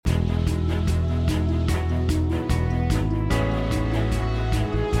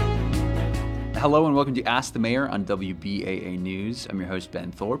Hello and welcome to Ask the Mayor on WBAA News. I'm your host,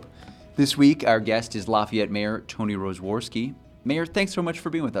 Ben Thorpe. This week, our guest is Lafayette Mayor Tony Roswarski. Mayor, thanks so much for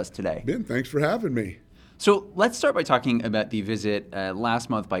being with us today. Ben, thanks for having me. So let's start by talking about the visit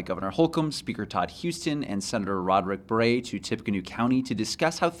last month by Governor Holcomb, Speaker Todd Houston, and Senator Roderick Bray to Tippecanoe County to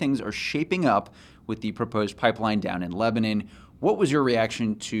discuss how things are shaping up with the proposed pipeline down in Lebanon. What was your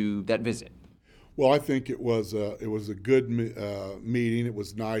reaction to that visit? Well, I think it was a good meeting. It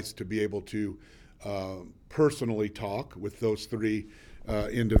was nice to be able to personally talk with those three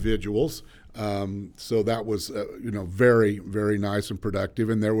individuals. So that was very, very nice and productive.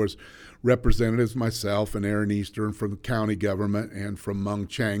 And there was representatives, myself and Aaron Eastern from the county government and from Mung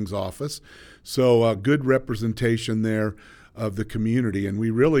Chang's office. So good representation there of the community. And we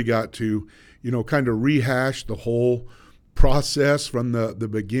really got to, kind of rehash the whole process from the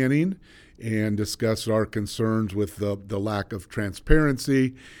beginning and discuss our concerns with the lack of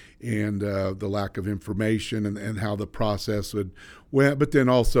transparency and the lack of information and how the process went. But then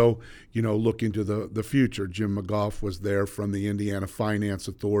also, look into the future. Jim McGough was there from the Indiana Finance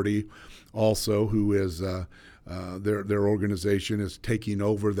Authority also, who is their organization is taking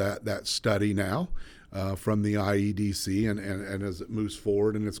over that study now from the IEDC and as it moves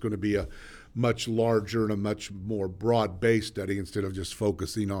forward. And it's going to be a much larger and a much more broad-based study instead of just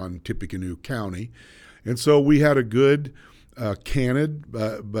focusing on Tippecanoe County. And so we had a good, candid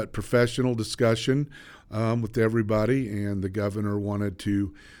but professional discussion with everybody, and the governor wanted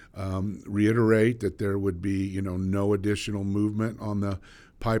to reiterate that there would be, no additional movement on the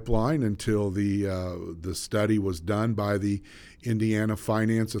pipeline until the study was done by the Indiana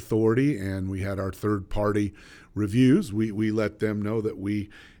Finance Authority, and we had our third-party reviews. We let them know that we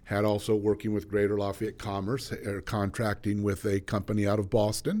had also working with Greater Lafayette Commerce, contracting with a company out of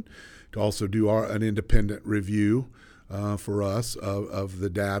Boston to also do an independent review for us of the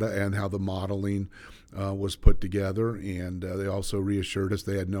data and how the modeling was put together. And they also reassured us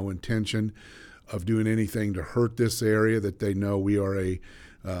they had no intention of doing anything to hurt this area, that they know we are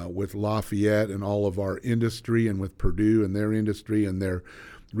with Lafayette and all of our industry, and with Purdue and their industry, and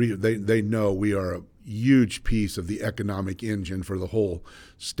they know we are a huge piece of the economic engine for the whole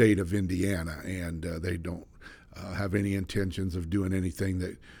state of Indiana, and they don't have any intentions of doing anything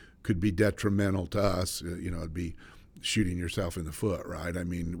that could be detrimental to us. It'd be shooting yourself in the foot, right? I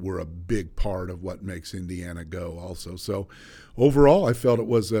mean, we're a big part of what makes Indiana go also. So overall, I felt it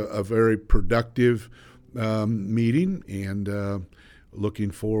was a very productive meeting, and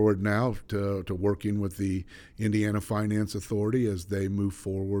looking forward now to working with the Indiana Finance Authority as they move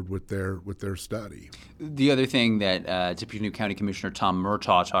forward with their study. The other thing that Tippecanoe County Commissioner Tom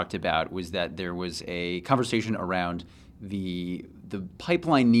Murtaugh talked about was that there was a conversation around the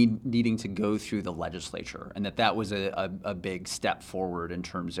pipeline needing to go through the legislature, and that was a big step forward in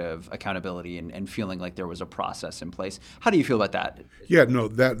terms of accountability and feeling like there was a process in place. How do you feel about that? Yeah, no,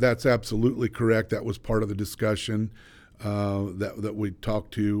 that's absolutely correct. That was part of the discussion that we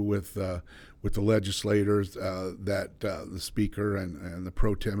talked to with the legislators, that the Speaker and the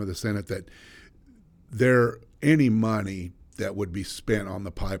Pro Tem of the Senate, that any money that would be spent on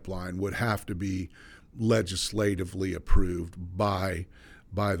the pipeline would have to be legislatively approved by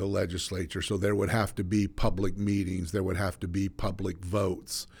the legislature. So there would have to be public meetings, there would have to be public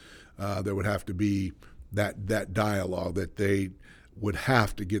votes, there would have to be that dialogue, that they would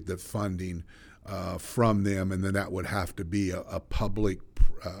have to get the funding from them, and then that would have to be a public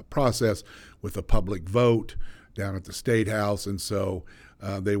process with a public vote down at the State House. And so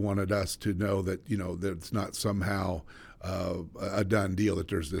they wanted us to know that, that it's not somehow a done deal, that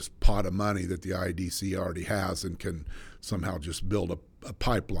there's this pot of money that the IDC already has and can somehow just build a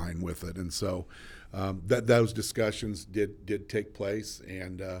pipeline with it. And so those discussions did take place,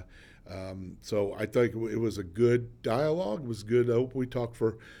 and so I think it was a good dialogue. It was good. We talked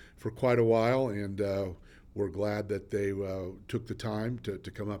for quite a while, and we're glad that they took the time to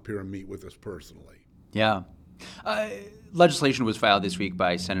come up here and meet with us personally. Yeah. Legislation was filed this week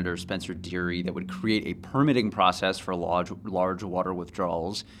by Senator Spencer Deary that would create a permitting process for large water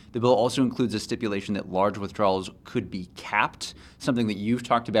withdrawals. The bill also includes a stipulation that large withdrawals could be capped, something that you've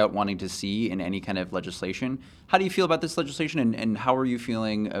talked about wanting to see in any kind of legislation. How do you feel about this legislation, and how are you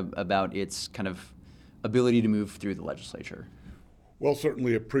feeling about its kind of ability to move through the legislature? Well,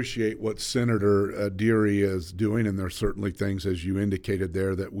 certainly appreciate what Senator Deary is doing, and there's certainly things, as you indicated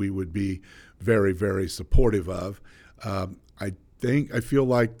there, that we would be very, very supportive of. I feel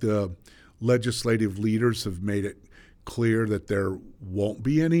like the legislative leaders have made it clear that there won't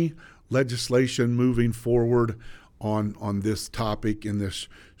be any legislation moving forward on this topic in this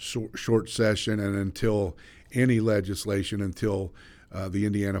short session, and until any legislation, until the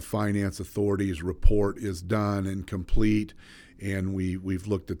Indiana Finance Authority's report is done and complete, and we've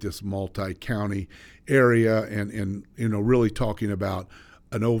looked at this multi-county area and really talking about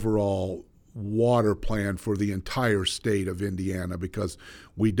an overall water plan for the entire state of Indiana, because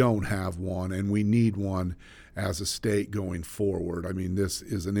we don't have one and we need one as a state going forward. I mean, this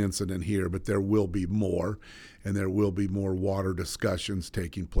is an incident here, but there will be more, and there will be more water discussions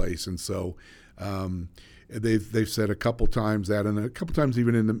taking place. And so they've said a couple times that, and a couple times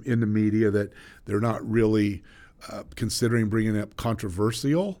even in the media, that they're not really considering bringing up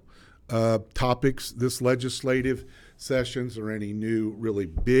controversial topics this legislative sessions or any new really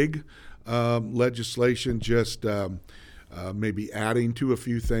big legislation, just maybe adding to a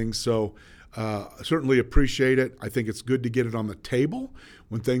few things. So certainly appreciate it. I think it's good to get it on the table.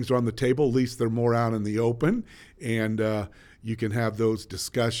 When things are on the table, at least they're more out in the open, and you can have those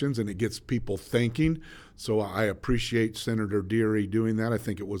discussions, and it gets people thinking. So I appreciate Senator Deary doing that. I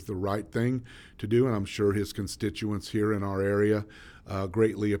think it was the right thing to do, and I'm sure his constituents here in our area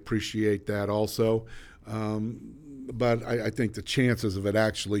greatly appreciate that also. But I think the chances of it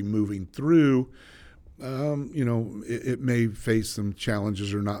actually moving through, it may face some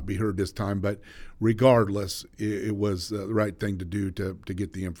challenges or not be heard this time. But regardless, it was the right thing to do to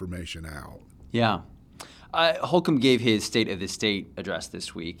get the information out. Yeah. Holcomb gave his State of the State address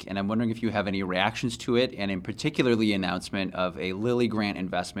this week, and I'm wondering if you have any reactions to it, and in particular the announcement of a Lilly grant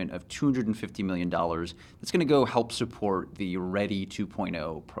investment of $250 million that's going to go help support the Ready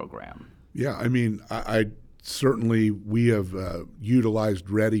 2.0 program. Yeah, I mean, I certainly we have utilized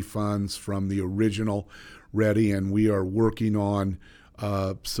Ready funds from the original Ready, and we are working on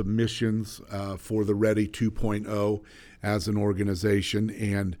submissions for the Ready 2.0 as an organization,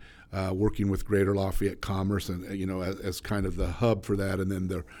 and working with Greater Lafayette Commerce, and as kind of the hub for that, and then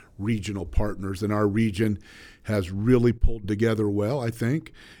the regional partners. And our region has really pulled together well, I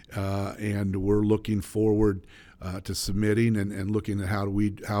think, and we're looking forward to submitting and looking at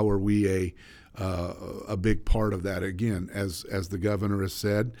how are we a big part of that. Again, as the governor has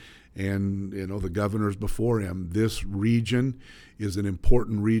said, and the governors before him, this region is an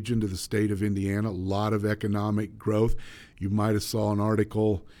important region to the state of Indiana. A lot of economic growth. You might have saw an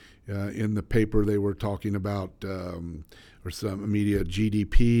article in the paper. They were talking about or some media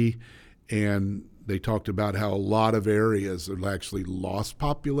GDP, and they talked about how a lot of areas have actually lost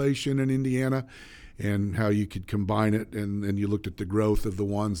population in Indiana, and how you could combine it, and you looked at the growth of the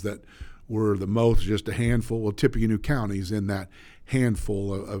ones that were the most, just a handful. Well, Tippecanoe County's in that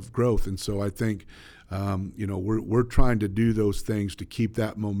handful of growth, and so I think we're trying to do those things to keep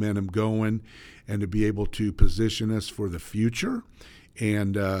that momentum going and to be able to position us for the future,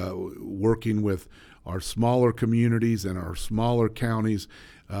 and working with our smaller communities and our smaller counties.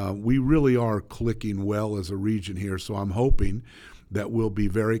 We really are clicking well as a region here, so I'm hoping that we'll be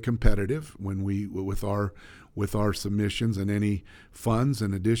very competitive when with our submissions, and any funds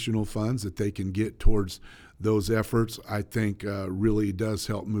and additional funds that they can get towards those efforts, I think really does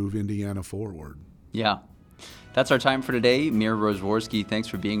help move Indiana forward. Yeah. That's our time for today. Mayor Roswarski, thanks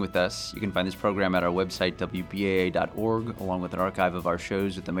for being with us. You can find this program at our website, WBAA.org, along with an archive of our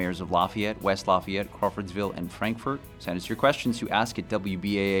shows with the mayors of Lafayette, West Lafayette, Crawfordsville, and Frankfort. Send us your questions to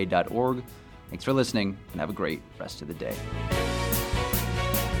ask@WBAA.org. Thanks for listening, and have a great rest of the day.